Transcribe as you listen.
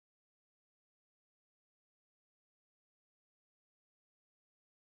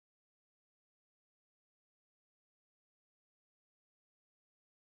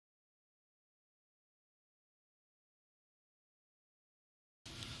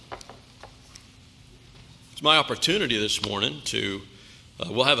It's my opportunity this morning to,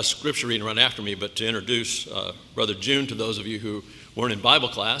 we'll have a scripture reading right after me, but to introduce Brother June to those of you who weren't in Bible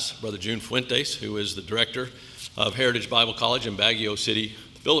class. Brother June Fuentes, who is the director of Heritage Bible College in Baguio City,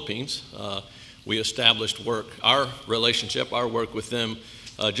 Philippines. We established our work with them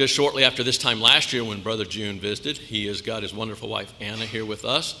just shortly after this time last year when Brother June visited. He has got his wonderful wife Anna here with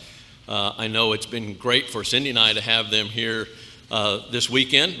us. I know it's been great for Cindy and I to have them here this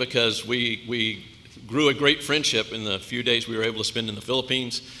weekend because we grew a great friendship in the few days we were able to spend in the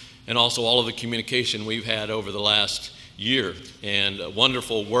Philippines, and also all of the communication we've had over the last year, and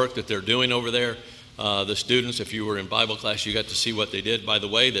wonderful work that they're doing over there. The students, if you were in Bible class, you got to see what they did. By the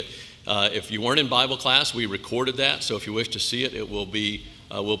way, that if you weren't in Bible class, we recorded that, so if you wish to see it, it will be,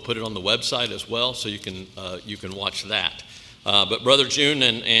 we'll put it on the website as well, so you can watch that. But Brother June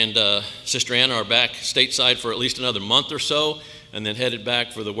and Sister Anna are back stateside for at least another month or so, and then headed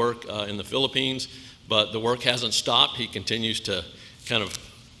back for the work in the Philippines. But the work hasn't stopped. He continues to kind of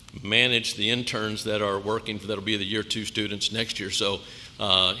manage the interns that are working, that'll be the year 2 students next year. So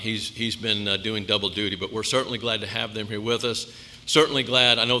he's been doing double duty, but we're certainly glad to have them here with us. Certainly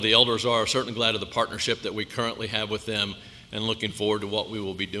glad, I know the elders are, certainly glad of the partnership that we currently have with them, and looking forward to what we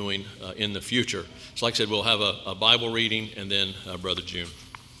will be doing in the future. So like I said, we'll have a Bible reading and then Brother June.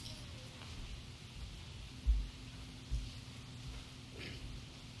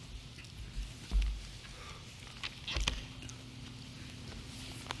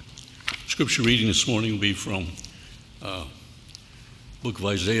 Scripture reading this morning will be from book of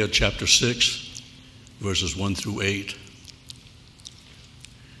Isaiah chapter 6, verses 1 through 8.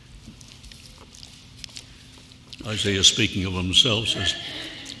 Isaiah, speaking of himself, says,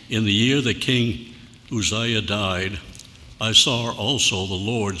 "In the year that King Uzziah died, I saw also the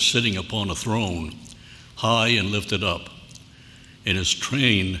Lord sitting upon a throne, high and lifted up, and his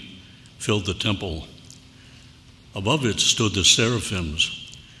train filled the temple. Above it stood the seraphims.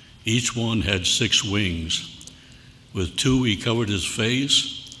 Each one had 6 wings. With 2 he covered his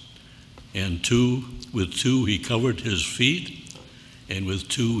face, and with 2 he covered his feet, and with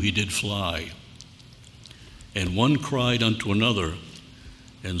 2 he did fly. And one cried unto another,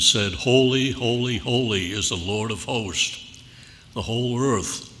 and said, Holy, holy, holy is the Lord of hosts. The whole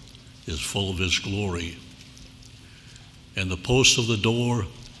earth is full of his glory. And the posts of the door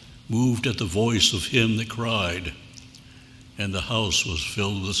moved at the voice of him that cried, and the house was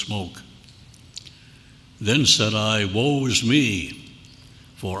filled with smoke. Then said I, Woe is me,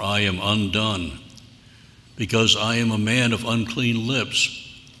 for I am undone, because I am a man of unclean lips,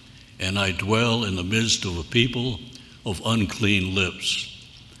 and I dwell in the midst of a people of unclean lips.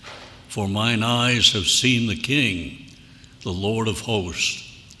 For mine eyes have seen the King, the Lord of hosts.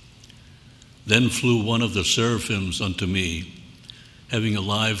 Then flew one of the seraphims unto me, having a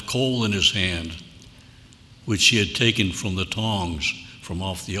live coal in his hand, which he had taken from the tongs from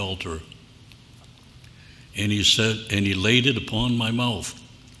off the altar. And he laid it upon my mouth,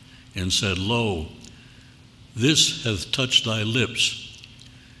 and said, Lo, this hath touched thy lips,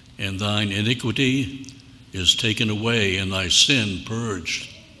 and thine iniquity is taken away, and thy sin purged.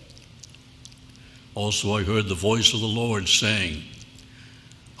 Also I heard the voice of the Lord saying,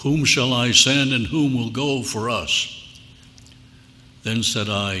 Whom shall I send, and whom will go for us? Then said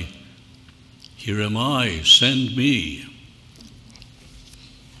I, Here am I, send me.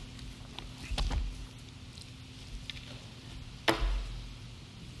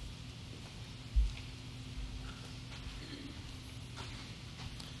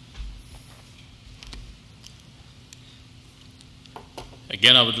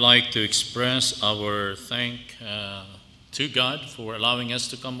 Again, I would like to express our thanks to God for allowing us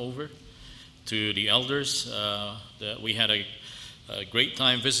to come over, to the elders that we had a great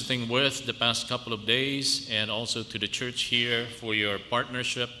time visiting with the past couple of days, and also to the church here for your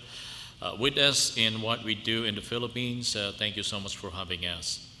partnership with us in what we do in the Philippines. Thank you so much for having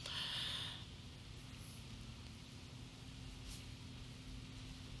us.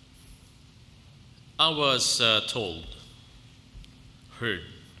 I was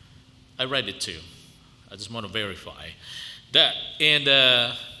I read it too. I just want to verify that in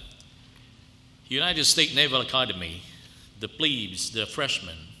the United States Naval Academy, the plebes, the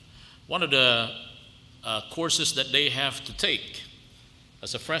freshmen, one of the courses that they have to take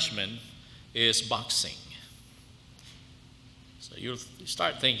as a freshman is boxing. So you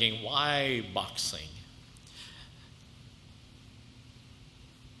start thinking, why boxing?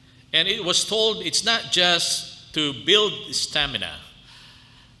 And it was told it's not just to build stamina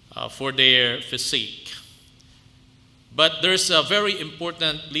for their physique, but there's a very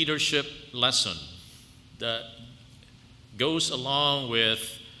important leadership lesson that goes along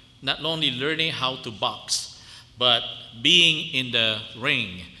with not only learning how to box, but being in the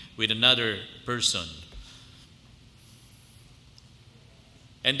ring with another person.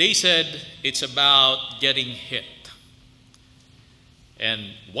 And they said it's about getting hit and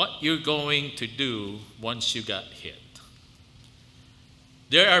what you're going to do once you got hit.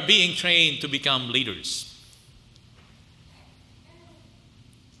 They are being trained to become leaders.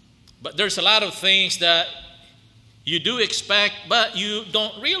 But there's a lot of things that you do expect, but you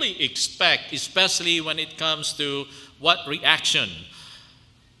don't really expect, especially when it comes to what reaction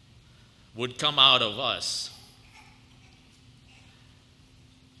would come out of us.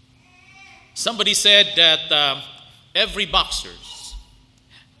 Somebody said that every boxer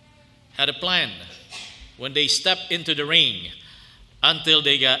had a plan when they stepped into the ring until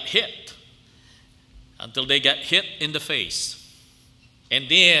they got hit in the face. And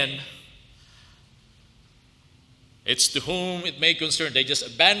then, it's to whom it may concern. They just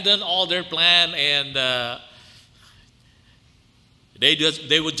abandon all their plan and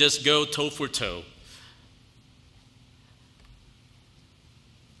they would just go toe for toe.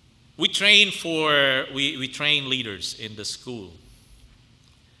 We train leaders in the school.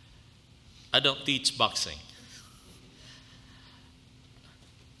 I don't teach boxing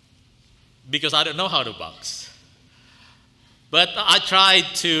because I don't know how to box. But I tried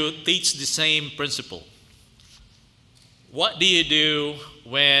to teach the same principle. What do you do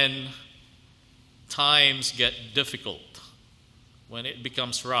when times get difficult, when it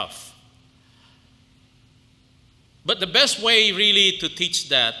becomes rough? But the best way really to teach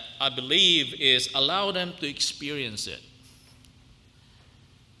that, I believe, is allow them to experience it.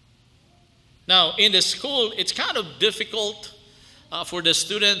 Now, in the school, it's kind of difficult for the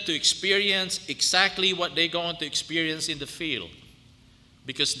student to experience exactly what they're going to experience in the field,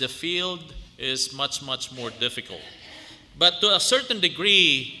 because the field is much, much more difficult. But to a certain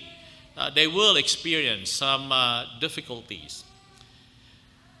degree, they will experience some difficulties.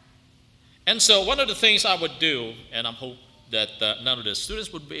 And so one of the things I would do, and I hope that none of the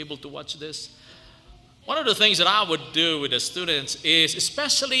students would be able to watch this, one of the things that I would do with the students is,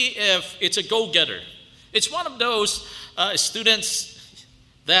 especially if it's a go-getter, it's one of those students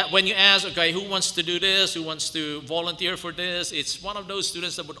that when you ask, okay, who wants to do this, who wants to volunteer for this, it's one of those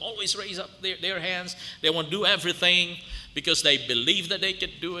students that would always raise up their hands. They want to do everything because they believe that they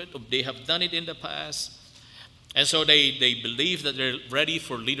can do it, or they have done it in the past. And so they believe that they're ready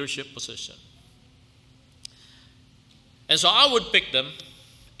for leadership position. And so I would pick them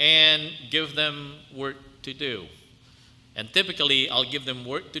and give them work to do. And typically, I'll give them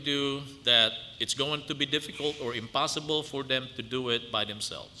work to do that it's going to be difficult or impossible for them to do it by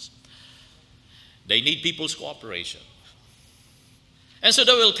themselves. They need people's cooperation. And so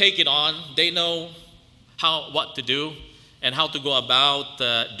they will take it on. They know what to do and how to go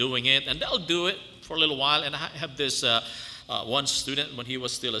about doing it. And they'll do it for a little while. And I have this one student when he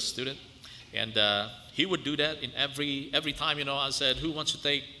was still a student. And he would do that in every time, I said, who wants to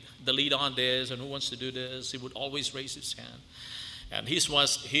take the lead on this and who wants to do this? He would always raise his hand. And he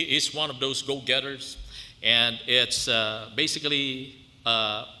is one of those go-getters. And it's basically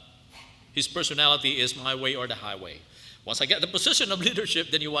his personality is my way or the highway. Once I get the position of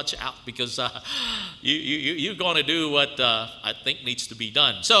leadership, then you watch out because you're going to do what I think needs to be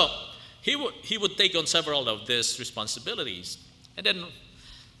done. So he would take on several of these responsibilities. And then,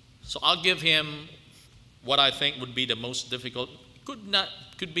 so I'll give him what I think would be the most difficult.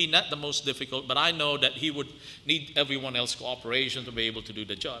 Could be not the most difficult, but I know that he would need everyone else's cooperation to be able to do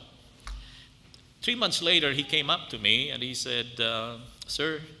the job. 3 months later, he came up to me and he said,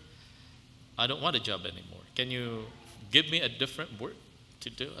 sir, I don't want a job anymore. Can you give me a different work to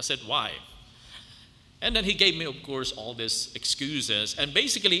do? I said, why? And then he gave me, of course, all these excuses. And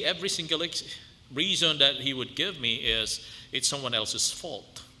basically, every single reason that he would give me is it's someone else's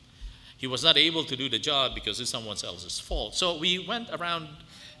fault. He was not able to do the job because it's someone else's fault. So we went around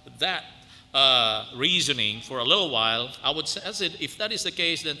that reasoning for a little while. I said, if that is the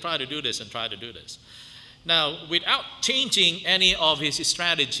case, then try to do this and try to do this. Now, without changing any of his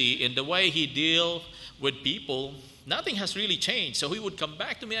strategy in the way he deals with people, nothing has really changed. So he would come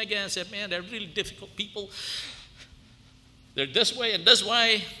back to me again and say, man, they're really difficult people. They're this way and this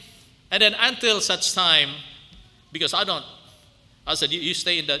way. And then until such time, because I said, you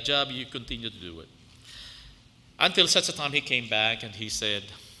stay in that job, you continue to do it. Until such a time he came back and he said,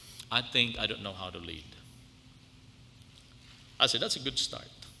 I think I don't know how to lead. I said, that's a good start.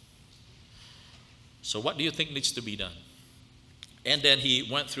 So what do you think needs to be done? And then he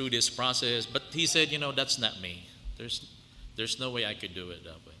went through this process, but he said, that's not me. There's no way I could do it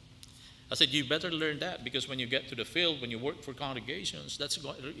that way. I said, you better learn that, because when you get to the field, when you work for congregations, that's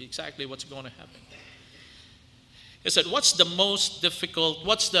exactly what's going to happen. He said, what's the most difficult,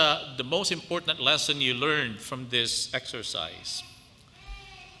 what's the most important lesson you learned from this exercise?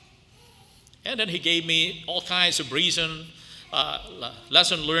 And then he gave me all kinds of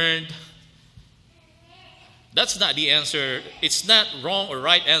lesson learned. That's not the answer. It's not wrong or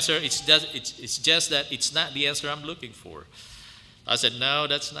right answer. It's just that it's not the answer I'm looking for. I said, no,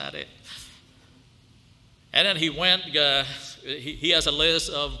 that's not it. And then he went, he has a list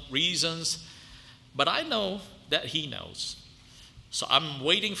of reasons, but I know that he knows. So I'm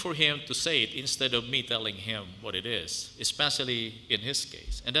waiting for him to say it instead of me telling him what it is, especially in his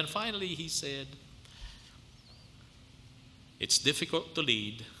case. And then finally he said, it's difficult to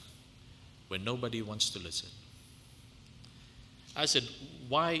lead when nobody wants to listen. I said,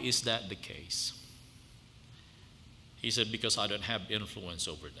 why is that the case? He said, because I don't have influence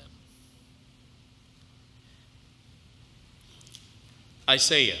over them.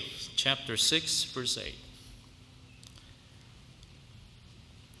 Isaiah chapter 6, verse 8.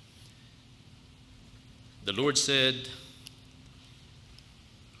 The Lord said,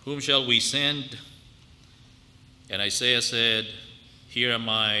 whom shall we send? And Isaiah said, here am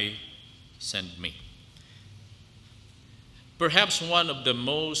I, send me. Perhaps one of the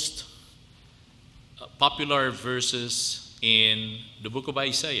most popular verses in the book of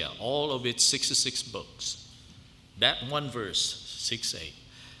Isaiah, all of its 66 books. That one verse, 6:8.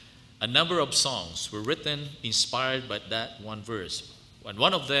 A number of songs were written, inspired by that one verse. And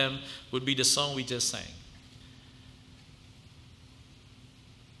one of them would be the song we just sang.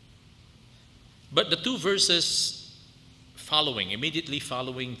 But the two verses immediately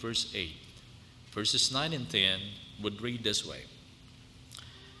following verse 8, verses 9 and 10, would read this way.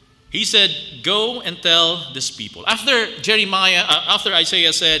 He said, go and tell this people. After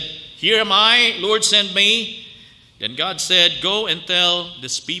Isaiah said, here am I, Lord send me, then God said, go and tell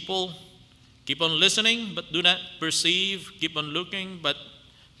this people, keep on listening, but do not perceive, keep on looking, but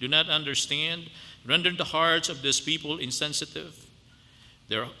do not understand, render the hearts of this people insensitive,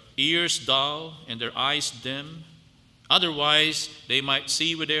 their ears dull and their eyes dim. Otherwise, they might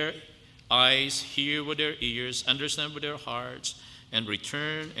see with their eyes, hear with their ears, understand with their hearts, and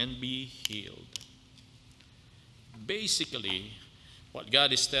return and be healed. Basically, what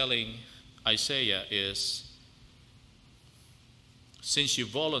God is telling Isaiah is, since you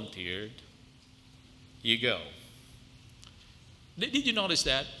volunteered, you go. Did you notice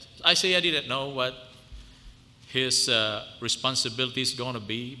that? Isaiah didn't know what his responsibility is going to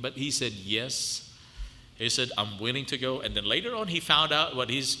be, but he said yes. He said, I'm willing to go. And then later on, he found out what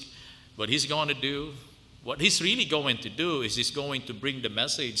he's going to do. What he's really going to do is he's going to bring the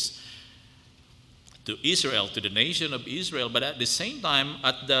message to Israel, to the nation of Israel. But at the same time,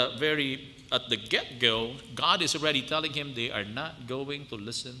 at the get-go, God is already telling him they are not going to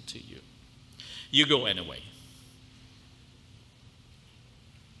listen to you. You go anyway.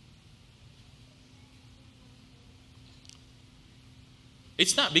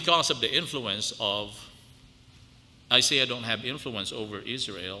 It's not because of the influence of Isaiah don't have influence over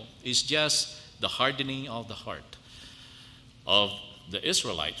Israel. It's just the hardening of the heart of the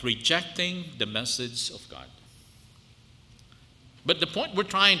Israelites, rejecting the message of God. But the point we're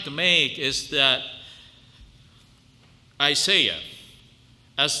trying to make is that Isaiah,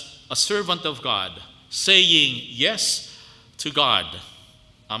 as a servant of God, saying yes to God,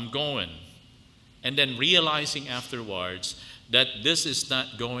 I'm going, and then realizing afterwards that this is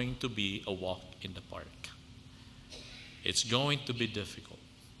not going to be a walk in the park. It's going to be difficult.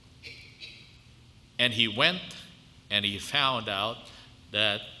 And he went and he found out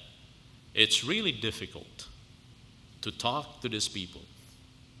that it's really difficult to talk to these people.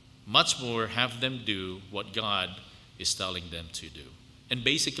 Much more have them do what God is telling them to do. And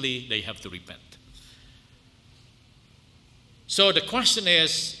basically, they have to repent. So the question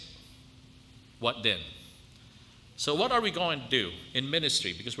is, what then? So what are we going to do in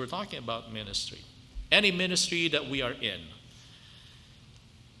ministry? Because we're talking about ministry. Any ministry that we are in,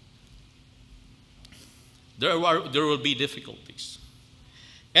 there will be difficulties.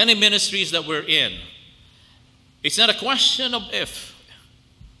 Any ministries that we're in, it's not a question of if,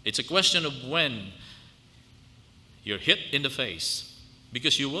 it's a question of when you're hit in the face,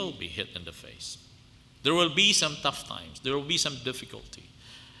 because you will be hit in the face. There will be some tough times. There will be some difficulty.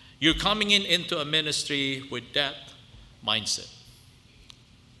 You're coming into a ministry with that mindset.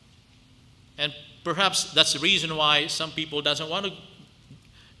 And perhaps that's the reason why some people doesn't want to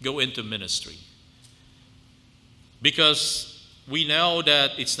go into ministry. Because we know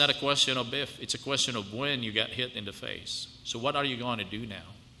that it's not a question of if, it's a question of when you get hit in the face. So what are you going to do now?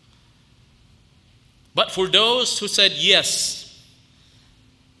 But for those who said yes,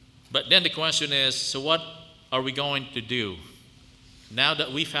 but then the question is, so what are we going to do now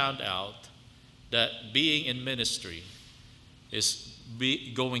that we found out that being in ministry is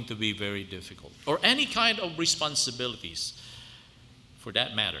going to be very difficult, or any kind of responsibilities for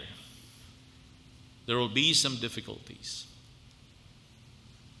that matter? There will be some difficulties.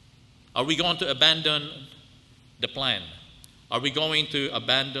 Are we going to abandon the plan? Are we going to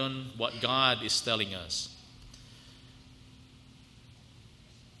abandon what God is telling us?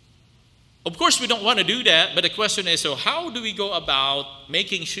 Of course, we don't want to do that, but the question is, so how do we go about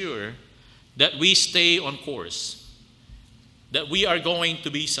making sure that we stay on course, that we are going to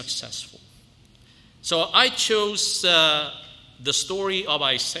be successful? So I chose the story of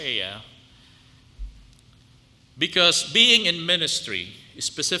Isaiah because being in ministry,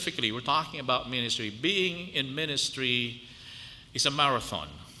 specifically, we're talking about ministry, being in ministry is a marathon.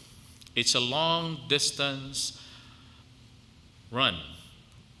 It's a long distance run.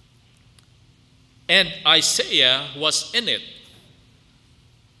 And Isaiah was in it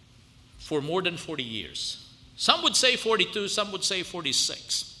for more than 40 years. Some would say 42, some would say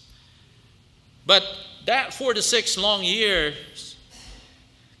 46. But that 46 long years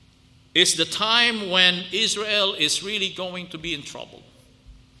is the time when Israel is really going to be in trouble.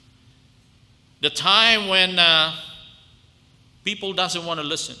 The time when people doesn't want to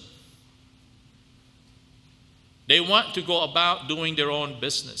listen. They want to go about doing their own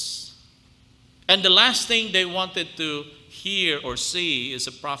business. And the last thing they wanted to hear or see is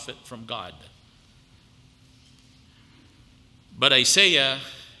a prophet from God. But Isaiah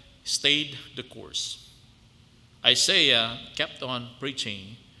stayed the course. Isaiah kept on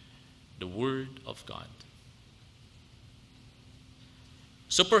preaching the word of God.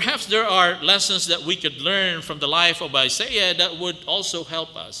 So perhaps there are lessons that we could learn from the life of Isaiah that would also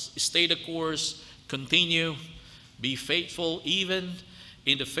help us stay the course, continue, be faithful even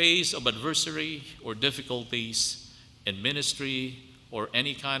in the face of adversity or difficulties in ministry or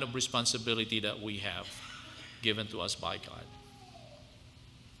any kind of responsibility that we have given to us by God.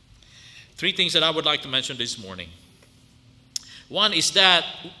 3 things that I would like to mention this morning. One is that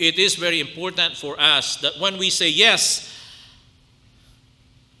it is very important for us that when we say yes,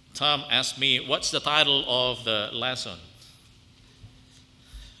 Tom asked me, what's the title of the lesson?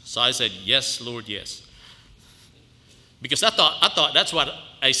 So I said, yes, Lord, yes. Because I thought that's what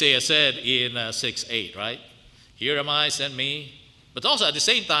Isaiah said in 6:8, right? Here am I, send me. But also at the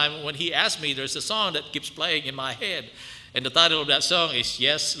same time, when he asked me, there's a song that keeps playing in my head. And the title of that song is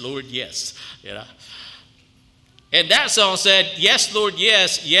Yes, Lord, Yes. You know? And that song said, yes, Lord,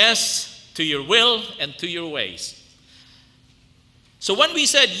 yes, yes to your will and to your ways. So when we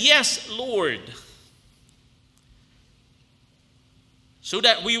said, yes, Lord, so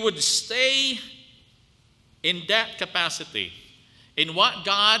that we would stay in that capacity, in what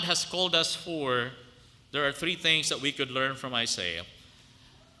God has called us for, there are 3 things that we could learn from Isaiah.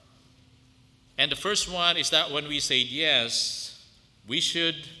 And the first one is that when we say yes, we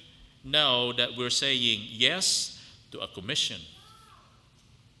should know that we're saying yes to a commission.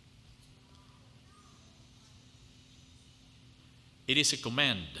 It is a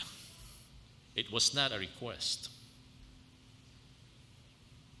command. It was not a request.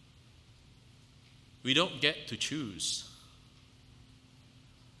 We don't get to choose.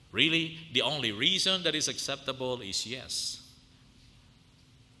 Really, the only reason that is acceptable is yes.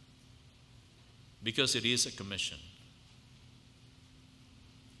 Because it is a commission.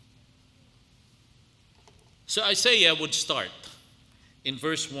 So Isaiah would start in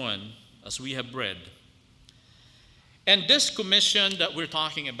verse 1, as we have read. And this commission that we're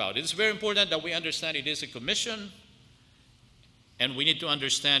talking about, it's very important that we understand it is a commission, and we need to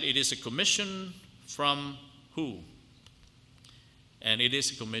understand it is a commission from who? And it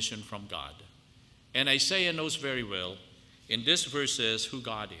is a commission from God. And Isaiah knows very well in these verses who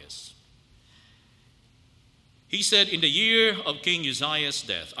God is. He said, in the year of King Uzziah's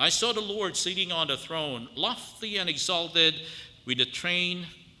death, I saw the Lord sitting on the throne, lofty and exalted, with the train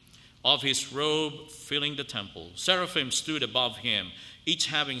of his robe filling the temple. Seraphim stood above him, each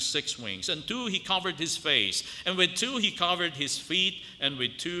having 6 wings. And 2 he covered his face, and with 2 he covered his feet, and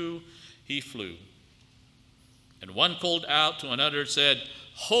with 2 he flew. And one called out to another, said,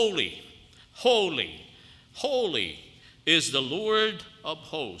 Holy, holy, holy is the Lord of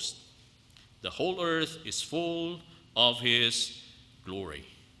hosts. The whole earth is full of his glory.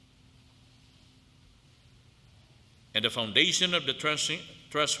 And the foundation of the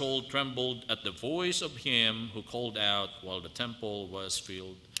threshold trembled at the voice of him who called out, while the temple was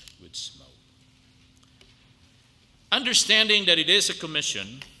filled with smoke. Understanding that it is a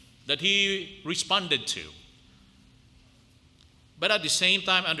commission that he responded to. but at the same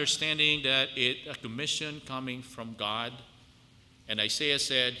time understanding that it's a commission coming from God. And Isaiah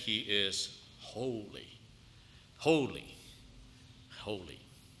said he is holy, holy, holy.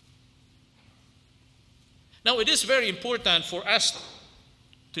 Now, it is very important for us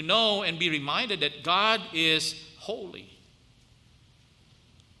to know and be reminded that God is holy,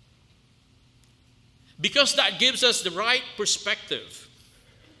 because that gives us the right perspective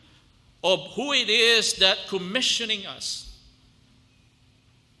of who it is that commissioning us.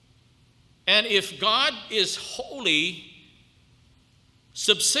 And if God is holy,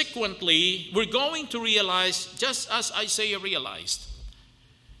 subsequently, we're going to realize, just as Isaiah realized,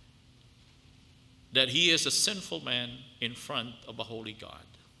 that he is a sinful man in front of a holy God.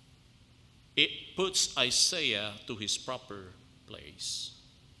 It puts Isaiah to his proper place.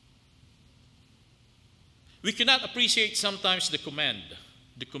 We cannot appreciate sometimes the command,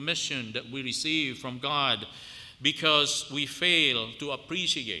 the commission that we receive from God, because we fail to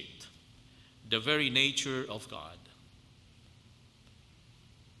appreciate the very nature of God.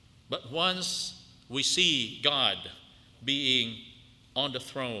 But once we see God being on the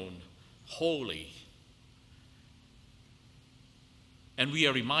throne, holy, and we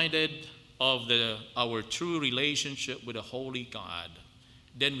are reminded of our true relationship with a holy God,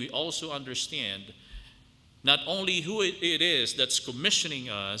 then we also understand not only who it is that's commissioning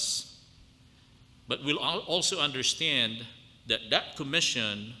us, but we'll also understand that that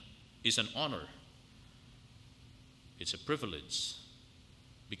commission is an honor. It's a privilege,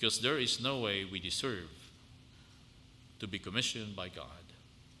 because there is no way we deserve to be commissioned by God.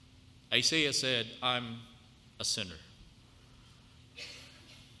 Isaiah said, I'm a sinner.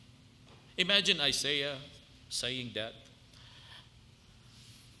 Imagine Isaiah saying that.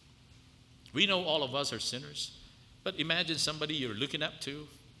 We know all of us are sinners, but imagine somebody you're looking up to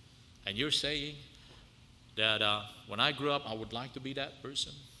and you're saying that when I grew up, I would like to be that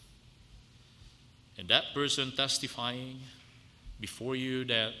person. And that person testifying before you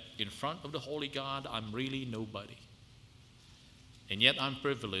that in front of the holy God, I'm really nobody. And yet I'm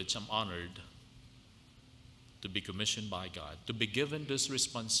privileged, I'm honored to be commissioned by God, to be given this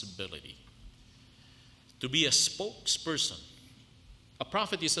responsibility, to be a spokesperson. A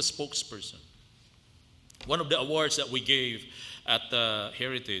prophet is a spokesperson. One of the awards that we gave at the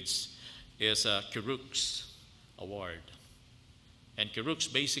Heritage is a Kerux Award. And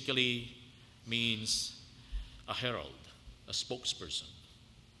Kerux basically means a herald, a spokesperson.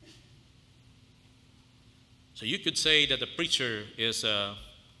 So you could say that the preacher is an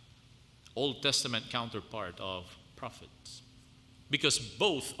Old Testament counterpart of prophets, because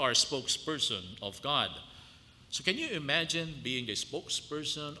both are spokesperson of God. So can you imagine being the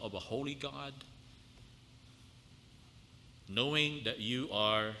spokesperson of a holy God, knowing that you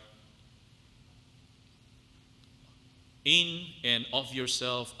are in and of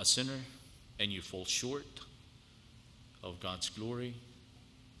yourself a sinner and you fall short of God's glory?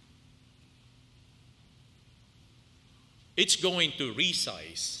 It's going to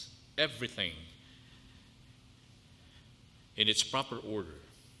resize everything in its proper order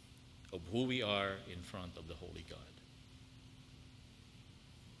of who we are in front of the holy God.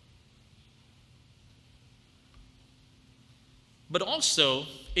 But also,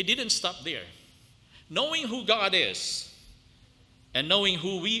 it didn't stop there. Knowing who God is and knowing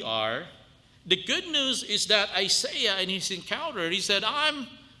who we are, the good news is that Isaiah, in his encounter, he said, I'm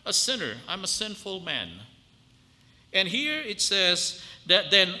a sinner, I'm a sinful man. And here it says that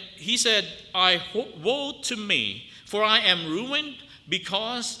then he said, woe to me, for I am ruined,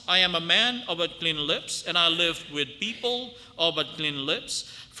 because I am a man of unclean lips, and I live with people of unclean lips,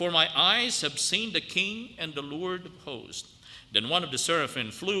 for my eyes have seen the King and the Lord of hosts. Then one of the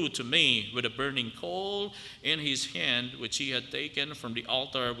seraphim flew to me with a burning coal in his hand, which he had taken from the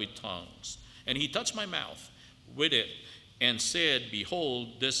altar with tongues. And he touched my mouth with it, and said,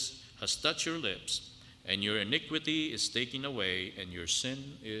 Behold, this has touched your lips, and your iniquity is taken away, and your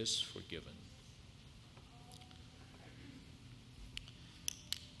sin is forgiven.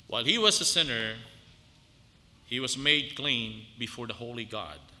 While he was a sinner, he was made clean before the holy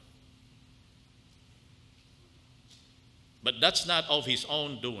God. But that's not of his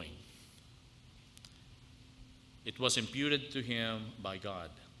own doing. It was imputed to him by God.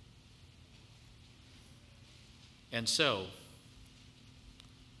 And so,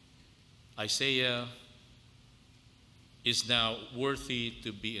 Isaiah is now worthy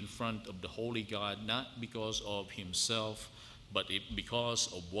to be in front of the holy God, not because of himself, but because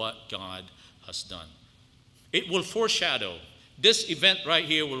of what God has done. It will foreshadow, this event right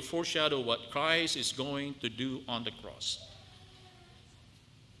here will foreshadow what Christ is going to do on the cross.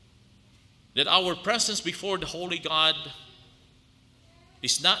 That our presence before the holy God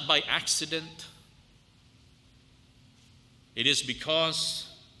is not by accident. It is because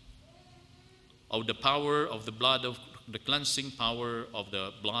of the power of the blood of the cleansing power of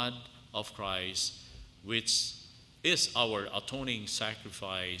the blood of Christ, which is our atoning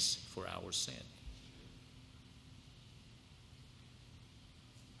sacrifice for our sin.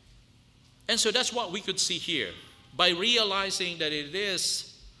 And so that's what we could see here. By realizing that it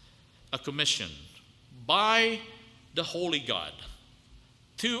is a commission by the Holy God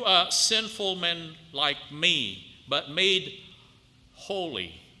to a sinful man like me, but made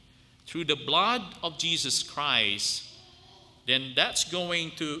holy through the blood of Jesus Christ, then that's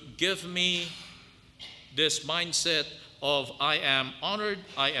going to give me this mindset of I am honored,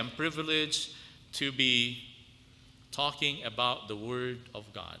 I am privileged to be talking about the Word of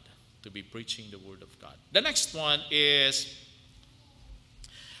God, to be preaching the Word of God. The next one is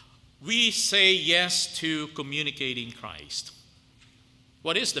we say yes to communicating Christ.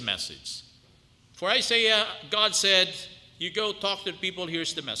 What is the message? For Isaiah, God said, you go talk to the people,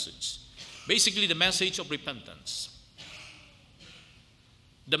 here's the message. Basically, the message of repentance.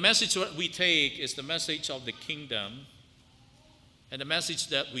 The message that we take is the message of the kingdom, and the message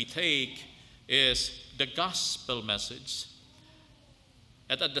that we take is the gospel message.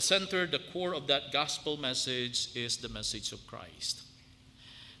 And at the center, the core of that gospel message is the message of Christ.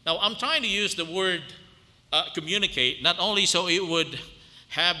 Now, I'm trying to use the word communicate, not only so it would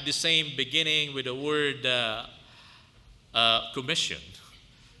have the same beginning with the word commission,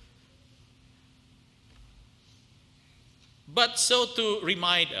 but so to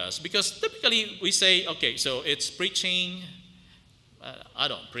remind us, because typically we say, okay, so it's preaching. I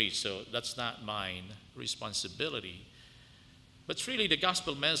don't preach, so that's not my responsibility. But really the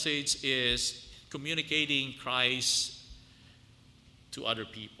gospel message is communicating Christ to other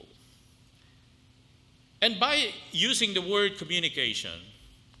people. And by using the word communication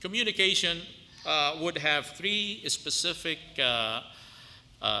would have three specific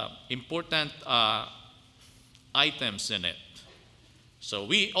important items in it. So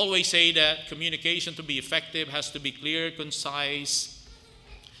we always say that communication to be effective has to be clear, concise,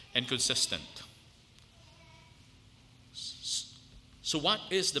 and consistent. So what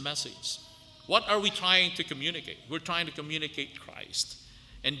is the message? What are we trying to communicate? We're trying to communicate Christ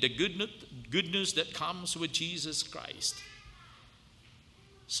and the good news that comes with Jesus Christ.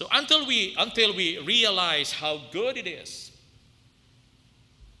 So until we realize how good it is,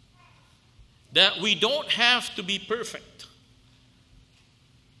 that we don't have to be perfect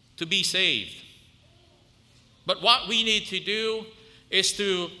to be saved. But what we need to do is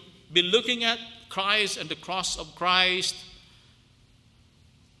to be looking at Christ and the cross of Christ,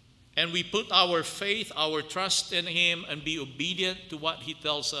 and we put our faith, our trust in Him, and be obedient to what He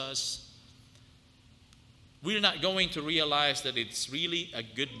tells us. We're not going to realize that it's really a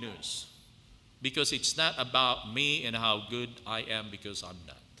good news, because it's not about me and how good I am, because I'm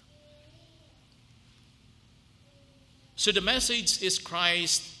not. So the message is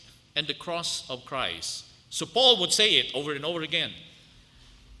Christ and the cross of Christ. So Paul would say it over and over again.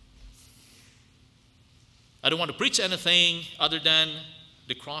 I don't want to preach anything other than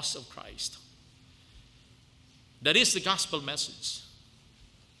the cross of Christ. That is the gospel message.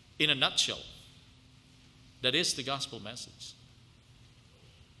 In a nutshell, that is the gospel message.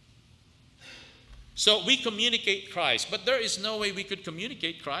 So we communicate Christ, but there is no way we could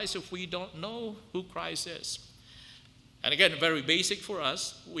communicate Christ if we don't know who Christ is. And again, very basic for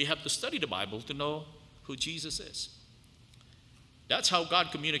us, we have to study the Bible to know who Jesus is. That's how God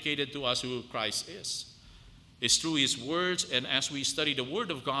communicated to us who Christ is. It's through His words, and as we study the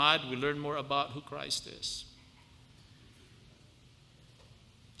Word of God, we learn more about who Christ is.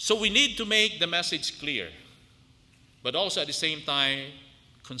 So we need to make the message clear, but also at the same time,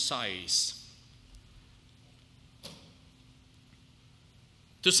 concise.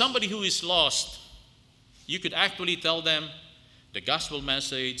 To somebody who is lost, you could actually tell them the gospel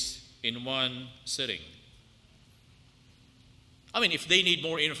message in one sitting. I mean, if they need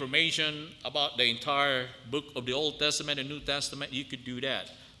more information about the entire book of the Old Testament and New Testament, you could do that.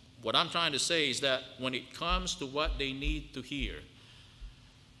 What I'm trying to say is that when it comes to what they need to hear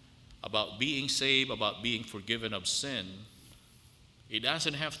about being saved, about being forgiven of sin, it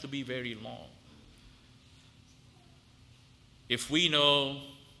doesn't have to be very long. If we know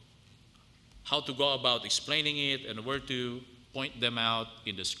how to go about explaining it and where to point them out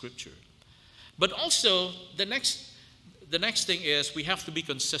in the Scripture. But also, the next thing is we have to be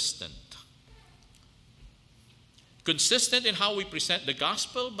consistent. Consistent in how we present the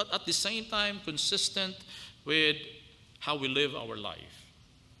gospel, but at the same time consistent with how we live our life.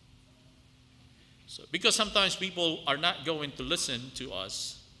 So, because sometimes people are not going to listen to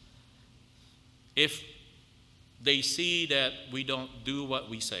us if they see that we don't do what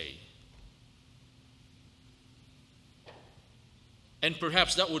we say. And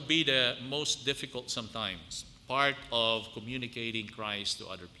perhaps that would be the most difficult sometimes, part of communicating Christ to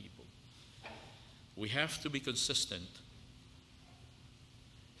other people. We have to be consistent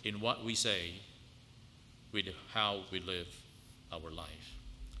in what we say with how we live our life.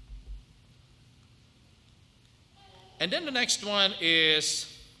 And then the next one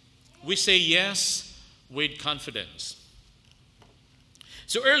is we say yes with confidence.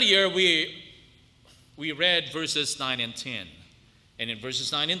 So earlier we read verses 9 and 10. And in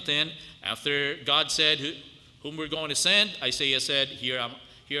verses 9 and 10, after God said whom we're going to send, Isaiah said, here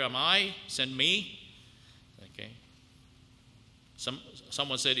am I, send me. Okay.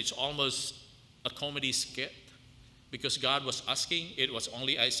 Someone said it's almost a comedy skit because God was asking. It was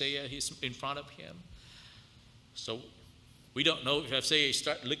only Isaiah in front of him. So we don't know if Isaiah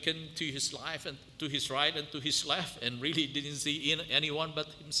started looking to his life and to his right and to his left and really didn't see anyone but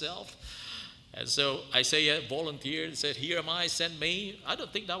himself. And so Isaiah volunteered and said, here am I, send me. I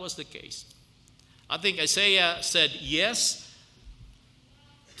don't think that was the case. I think Isaiah said yes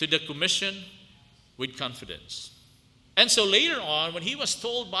to the commission with confidence. And so later on, when he was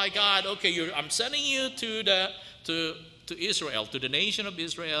told by God, okay, I'm sending you to Israel, to the nation of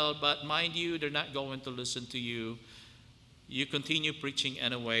Israel, but mind you, they're not going to listen to you. You continue preaching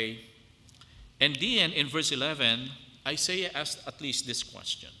anyway. And then in verse 11, Isaiah asked at least this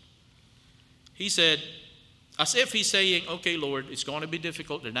question. He said, as if he's saying, okay, Lord, it's going to be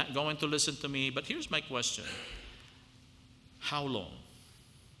difficult. They're not going to listen to me. But here's my question. How long?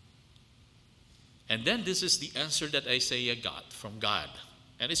 And then this is the answer that Isaiah got from God.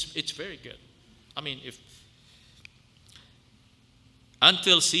 And it's very good. I mean,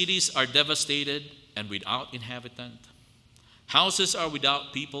 until cities are devastated and without inhabitant, houses are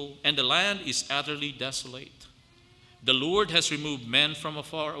without people, and the land is utterly desolate. The Lord has removed men from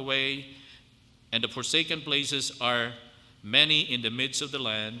afar away, and the forsaken places are many in the midst of the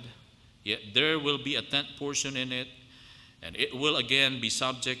land. Yet there will be a tenth portion in it, and it will again be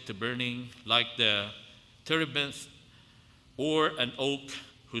subject to burning, like the terebinth or an oak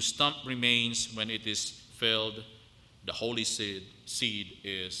whose stump remains when it is felled. The holy seed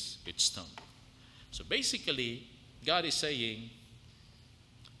is its stump. So basically, God is saying,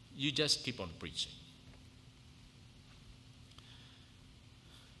 you just keep on preaching.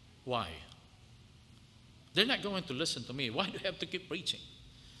 Why? They're not going to listen to me. Why do I have to keep preaching?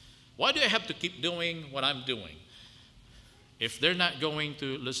 Why do I have to keep doing what I'm doing if they're not going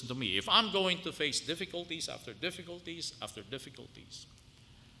to listen to me? If I'm going to face difficulties after difficulties after difficulties.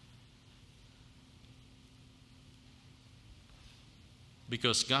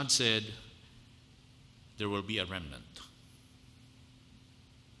 Because God said there will be a remnant,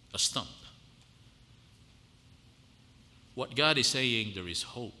 a stump. What God is saying, there is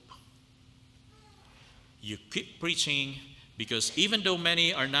hope. You keep preaching because even though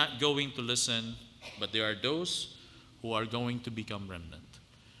many are not going to listen, but there are those who are going to become remnant.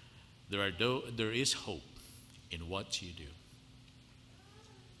 There is hope in what you do.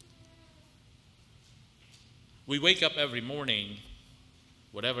 We wake up every morning,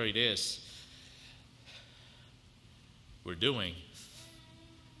 whatever it is we're doing,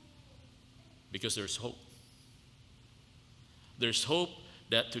 because there's hope. There's hope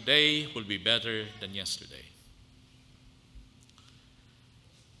that today will be better than yesterday.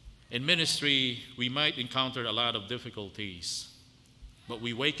 In ministry, we might encounter a lot of difficulties, but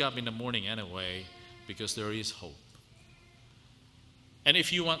we wake up in the morning anyway because there is hope. And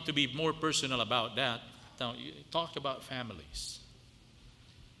if you want to be more personal about that, talk about families.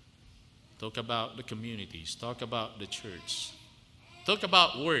 Talk about the communities. Talk about the church. Talk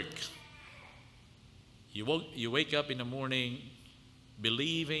about work. You wake up in the morning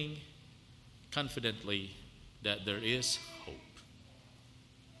believing confidently that there is hope.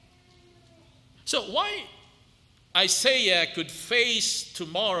 So why Isaiah could face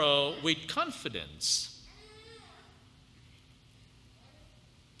tomorrow with confidence,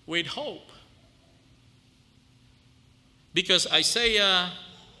 with hope? Because Isaiah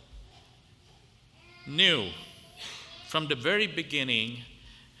knew from the very beginning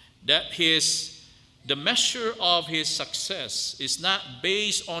that the measure of his success is not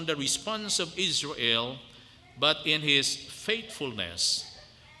based on the response of Israel, but in his faithfulness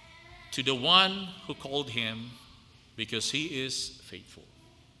to the one who called him, because he is faithful.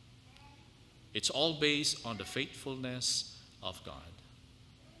 It's all based on the faithfulness of God.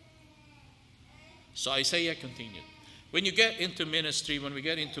 So Isaiah continued. When you get into ministry, when we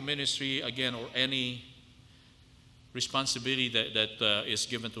get into ministry again, or any responsibility that is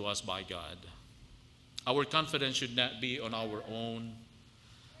given to us by God, our confidence should not be on our own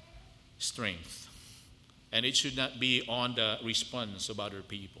strength, and it should not be on the response of other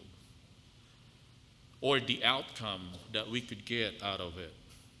people or the outcome that we could get out of it.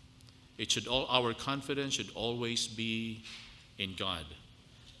 Our confidence should always be in God,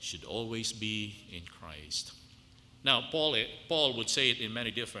 should always be in Christ. Now, Paul would say it in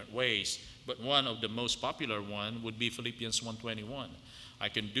many different ways, but one of the most popular one would be Philippians 1:21. I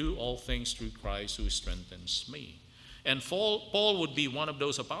can do all things through Christ who strengthens me. And Paul would be one of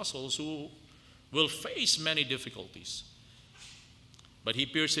those apostles who will face many difficulties, but he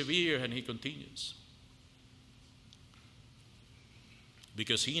perseveres and he continues,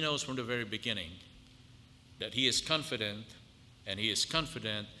 because he knows from the very beginning that he is confident, and he is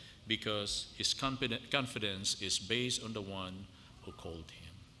confident because his confidence is based on the one who called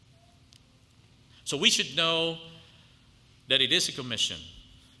him. So we should know that it is a commission.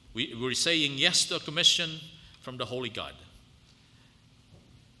 We're saying yes to a commission from the Holy God.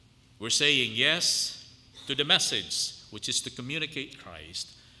 We're saying yes to the message, which is to communicate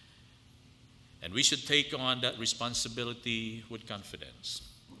Christ. And we should take on that responsibility with confidence,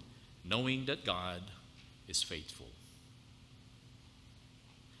 knowing that God is faithful.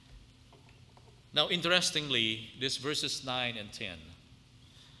 Now, interestingly, this verses 9 and 10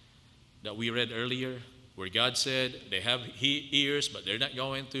 that we read earlier, where God said they have ears, but they're not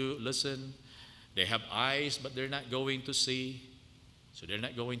going to listen. They have eyes, but they're not going to see. So they're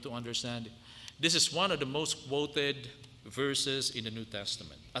not going to understand. This is one of the most quoted verses in the New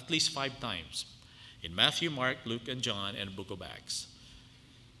Testament, at least 5 times, in Matthew, Mark, Luke, and John, and the book of Acts.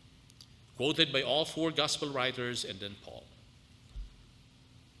 Quoted by all 4 gospel writers, and then Paul.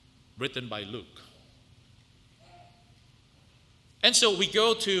 Written by Luke. And so we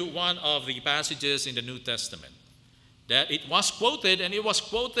go to one of the passages in the New Testament that it was quoted, and it was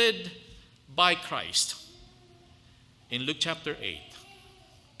quoted by Christ in Luke chapter 8.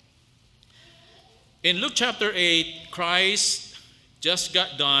 In Luke chapter 8, Christ just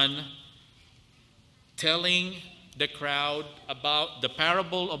got done telling the crowd about the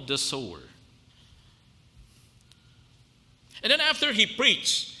parable of the sower. And then after he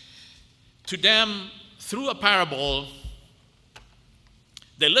preached to them through a parable,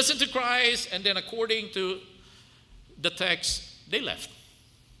 they listened to Christ, and then according to the text, they left.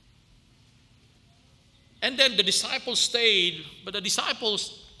 And then the disciples stayed, but the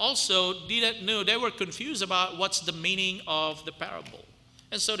disciples also didn't know. They were confused about what's the meaning of the parable.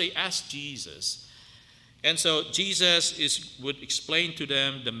 And so they asked Jesus. And so Jesus would explain to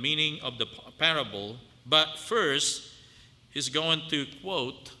them the meaning of the parable. But first, he's going to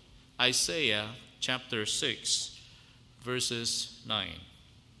quote Isaiah chapter 6, verses 9.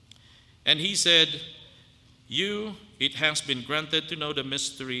 And he said, it has been granted to know the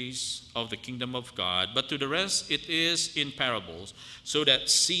mysteries of the kingdom of God, but to the rest it is in parables, so that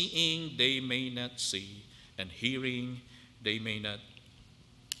seeing they may not see, and hearing they may not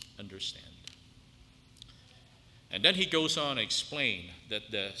understand. And then he goes on to explain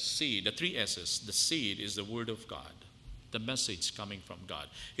that the seed, the 3 S's, the seed is the word of God, the message coming from God.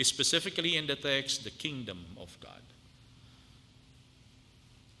 It's specifically in the text, the kingdom of God.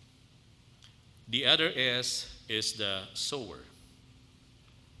 The other S is the sower.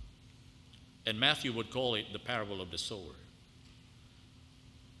 And Matthew would call it the parable of the sower.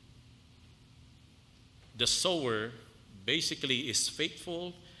 The sower basically is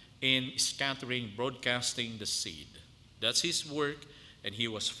faithful in scattering, broadcasting the seed. That's his work, and he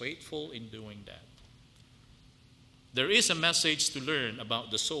was faithful in doing that. There is a message to learn about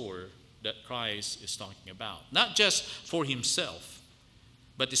the sower that Christ is talking about. Not just for himself,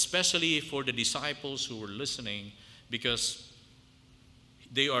 but especially for the disciples who were listening, because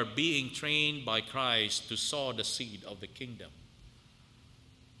they are being trained by Christ to sow the seed of the kingdom.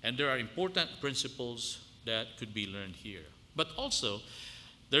 And there are important principles that could be learned here. But also,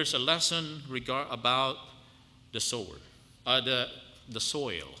 there's a lesson about the sower, the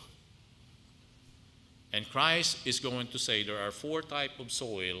soil. And Christ is going to say there are 4 types of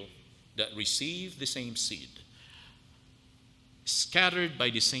soil that receive the same seed, scattered by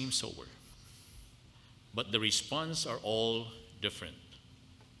the same sower. But the response are all different.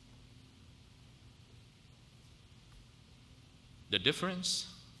 The difference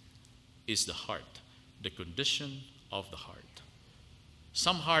is the heart, the condition of the heart.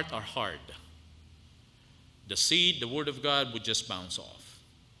 Some hearts are hard. The seed, the word of God, would just bounce off.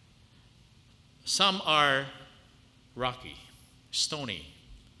 Some are rocky, stony.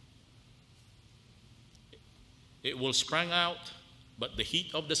 It will spring out, but the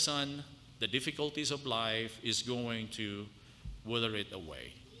heat of the sun, the difficulties of life is going to wither it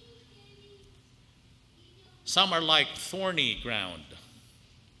away. Some are like thorny ground.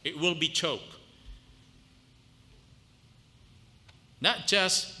 It will be choked. Not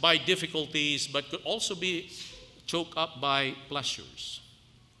just by difficulties, but could also be choked up by pleasures.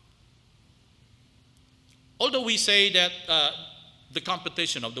 Although we say that the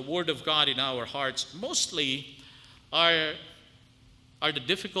competition of the Word of God in our hearts mostly are the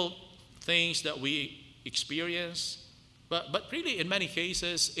difficult things that we experience, but really in many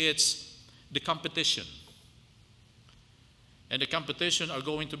cases it's the competition. And the competition are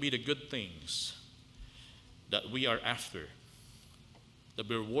going to be the good things that we are after, that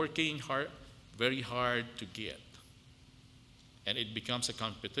we're working hard, very hard to get. And it becomes a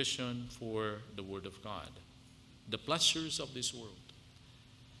competition for the Word of God. The pleasures of this world.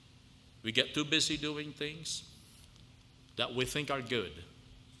 We get too busy doing things that we think are good,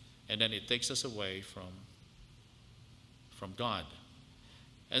 and then it takes us away from God.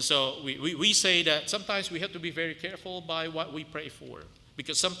 And so we say that sometimes we have to be very careful by what we pray for,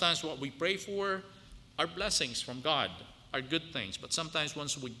 because sometimes what we pray for are blessings from God, are good things, but sometimes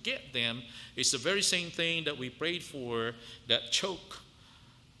once we get them, it's the very same thing that we prayed for that choke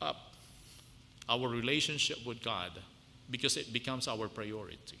up our relationship with God, because it becomes our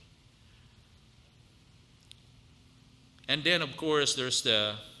priority. And then, of course, there's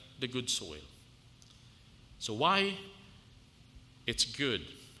the good soil. So why it's good?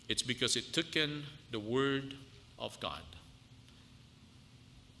 It's because it took in the Word of God.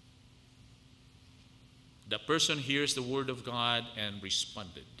 The person hears the Word of God and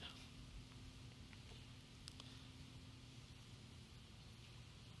responded.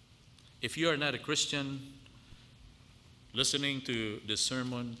 If you are not a Christian listening to this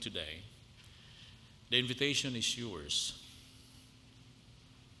sermon today, the invitation is yours.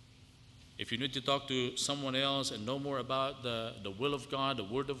 If you need to talk to someone else and know more about the will of God, the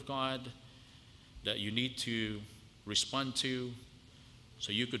Word of God, that you need to respond to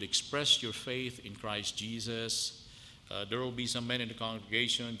so you could express your faith in Christ Jesus, there will be some men in the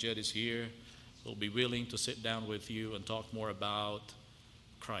congregation. Jed is here. Will be willing to sit down with you and talk more about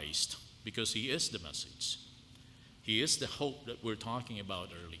Christ, because He is the message. He is the hope that we're talking about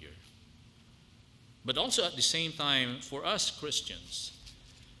earlier. But also at the same time, for us Christians,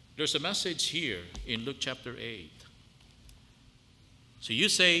 there's a message here in Luke chapter 8. So you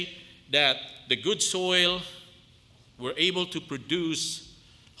say that the good soil were able to produce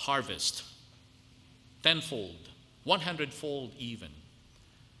harvest, tenfold, 100-fold even.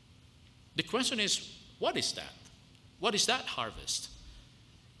 The question is, what is that? What is that harvest?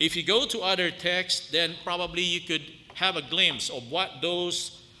 If you go to other texts, then probably you could have a glimpse of what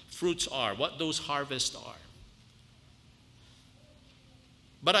those fruits are, what those harvests are.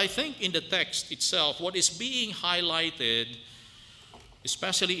 But I think in the text itself, what is being highlighted,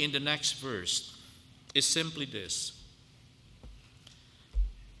 especially in the next verse, is simply this.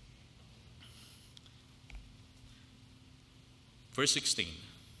 Verse 16.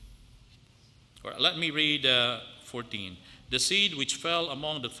 Or let me read 14. The seed which fell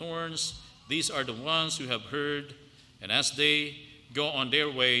among the thorns, these are the ones who have heard, and as they go on their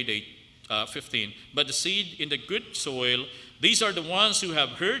way, 15. But the seed in the good soil, these are the ones who have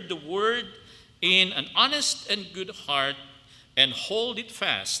heard the word in an honest and good heart, and hold it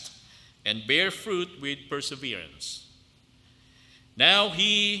fast, and bear fruit with perseverance. Now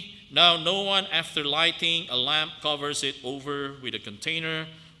no one after lighting a lamp covers it over with a container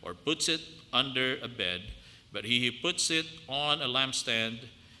or puts it under a bed, but he puts it on a lampstand,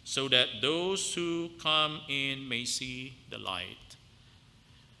 so that those who come in may see the light.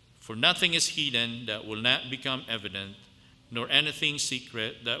 For nothing is hidden that will not become evident, nor anything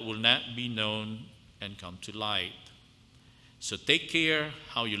secret that will not be known and come to light. So take care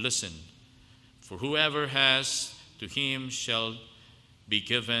how you listen, for whoever has, to him shall be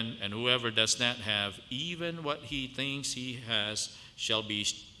given, and whoever does not have, even what he thinks he has, shall be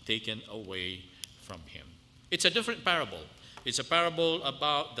taken away from him. It's a different parable. It's a parable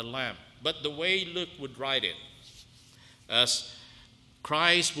about the lamp. But the way Luke would write it, as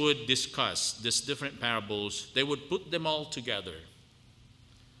Christ would discuss these different parables, they would put them all together,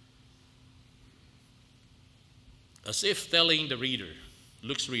 as if telling the reader,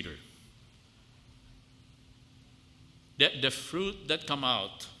 Luke's reader, that the fruit that come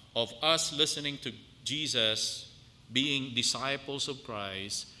out of us listening to Jesus, being disciples of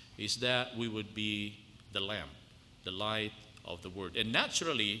Christ, is that we would be the lamp, the light of the word. And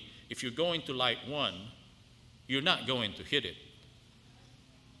naturally, if you're going to light one, you're not going to hit it.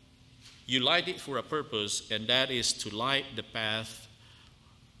 You light it for a purpose, and that is to light the path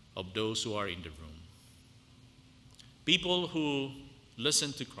of those who are in the room. People who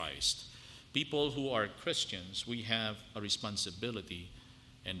listen to Christ, people who are Christians, we have a responsibility,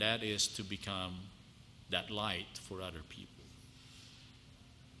 and that is to become that light for other people.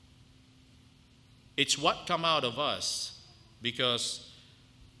 It's what come out of us because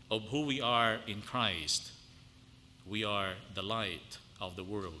of who we are in Christ. We are the light of the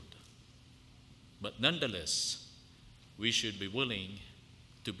world. But nonetheless, we should be willing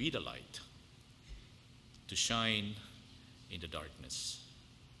to be the light, to shine in the darkness.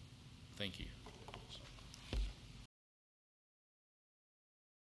 Thank you.